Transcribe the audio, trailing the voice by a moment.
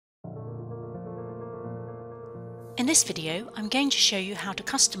In this video, I'm going to show you how to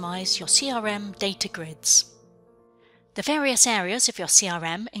customize your CRM data grids. The various areas of your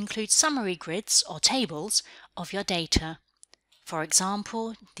CRM include summary grids or tables of your data. For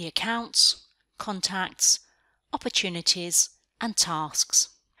example, the accounts, contacts, opportunities, and tasks.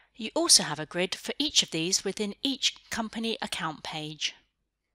 You also have a grid for each of these within each company account page.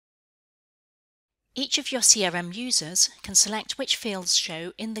 Each of your CRM users can select which fields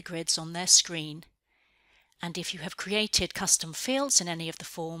show in the grids on their screen. And if you have created custom fields in any of the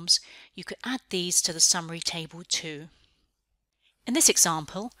forms, you could add these to the summary table too. In this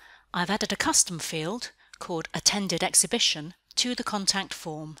example, I've added a custom field called Attended Exhibition to the contact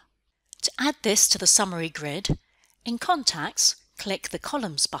form. To add this to the summary grid, in Contacts, click the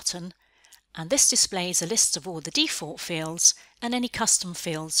Columns button, and this displays a list of all the default fields and any custom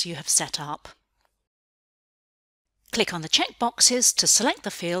fields you have set up. Click on the checkboxes to select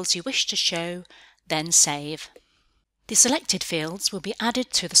the fields you wish to show, then save. The selected fields will be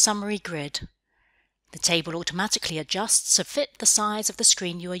added to the summary grid. The table automatically adjusts to fit the size of the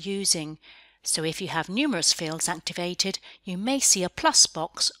screen you are using, so if you have numerous fields activated, you may see a plus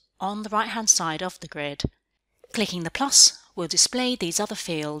box on the right-hand side of the grid. Clicking the plus will display these other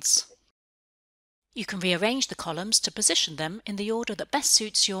fields. You can rearrange the columns to position them in the order that best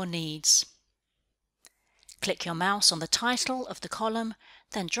suits your needs. Click your mouse on the title of the column,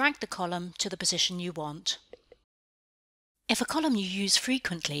 then drag the column to the position you want. If a column you use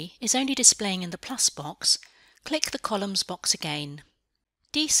frequently is only displaying in the plus box, click the Columns box again.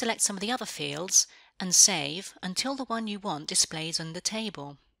 Deselect some of the other fields and save until the one you want displays in the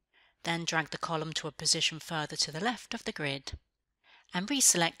table. Then drag the column to a position further to the left of the grid, and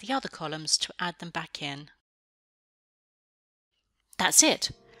reselect the other columns to add them back in. That's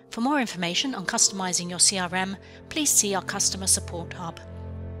it! For more information on customizing your CRM, please see our Customer Support Hub.